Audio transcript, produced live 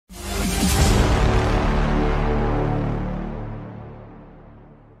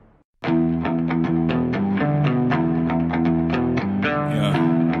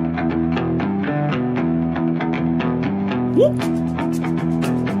I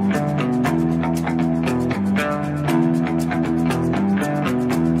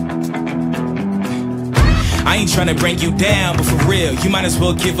ain't tryna bring you down, but for real, you might as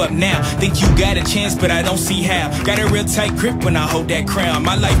well give up now. Think you got a chance, but I don't see how. Got a real tight grip when I hold that crown.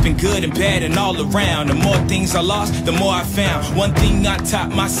 My life been good and bad and all around. The more things I lost, the more I found. One thing I taught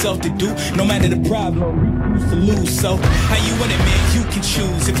myself to do, no matter the problem, refuse to lose. So, how you want it, man? You can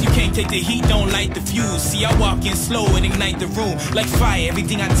choose. If you can't take the heat, don't light the fuse. See, I walk in slow and ignite the room. Like fire,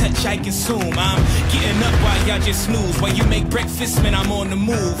 everything I touch, I consume. I'm getting up while y'all just snooze. While you make breakfast, man, I'm on the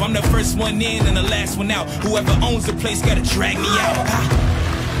move. I'm the first one in and the last one out. Whoever owns the place gotta drag me out.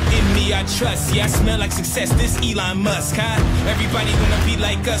 In me I trust, yeah, I smell like success, this Elon Musk, huh? Everybody wanna be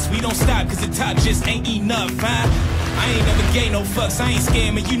like us, we don't stop cause the top just ain't enough, huh? I ain't never gave no fucks, I ain't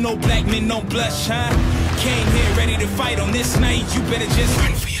scared, man, you know black men don't blush, huh? Came here ready to fight on this night, you better just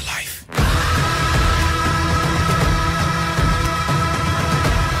run for your life.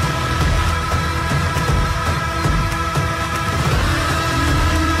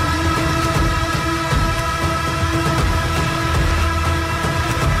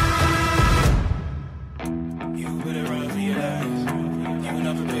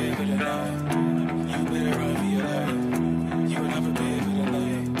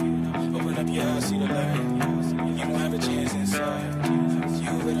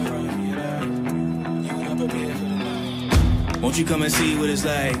 Won't you come and see what it's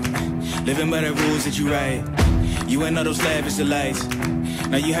like, living by the rules that you write. You ain't know those lavish delights,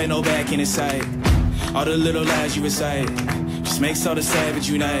 now you had no back in sight. All the little lies you recite, just makes all the savage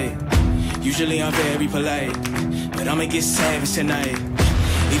unite. Usually I'm very polite, but I'ma get savage tonight.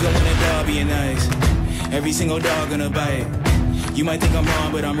 Even when the dog being nice, every single dog gonna bite. You might think I'm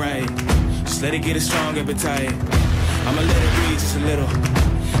wrong, but I'm right. Just let it get a strong appetite. I'ma let it breathe just a little,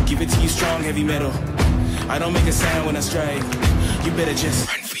 give it to you strong, heavy metal. I don't make a sound when I strike, you better just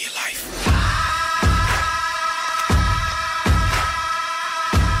run for your life.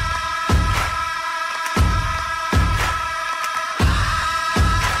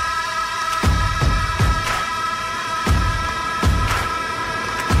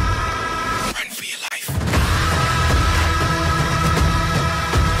 Run for your life.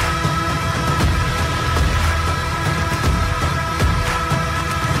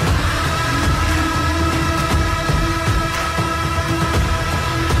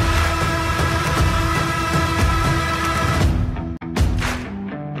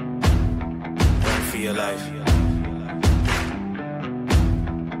 Your life.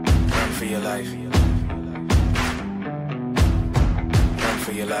 Run for your life. Run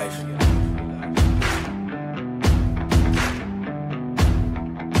for your life.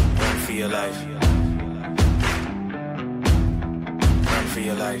 Run for your life. Run for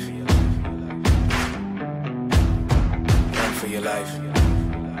your life. Run for your life.